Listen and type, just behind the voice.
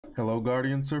Hello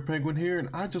Guardian, SIRPENGUINN here, and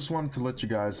I just wanted to let you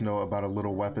guys know about a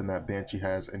little weapon that Banshee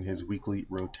has in his weekly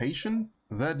rotation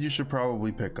that you should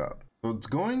probably pick up. So it's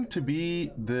going to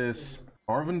be this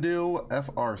Arvindil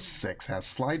FR6, has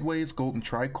slideways, golden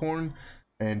tricorn,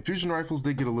 and fusion rifles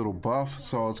did get a little buff,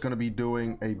 so it's going to be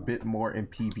doing a bit more in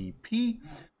PvP.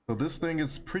 So this thing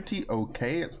is pretty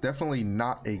okay. It's definitely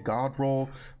not a god roll,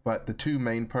 but the two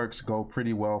main perks go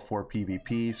pretty well for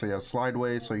PvP. So you have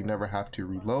slideways, so you never have to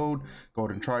reload.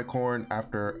 Golden tricorn,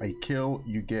 after a kill,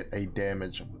 you get a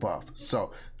damage buff.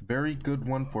 So very good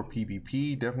one for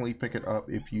PvP. Definitely pick it up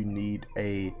if you need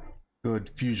a good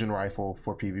fusion rifle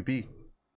for PvP.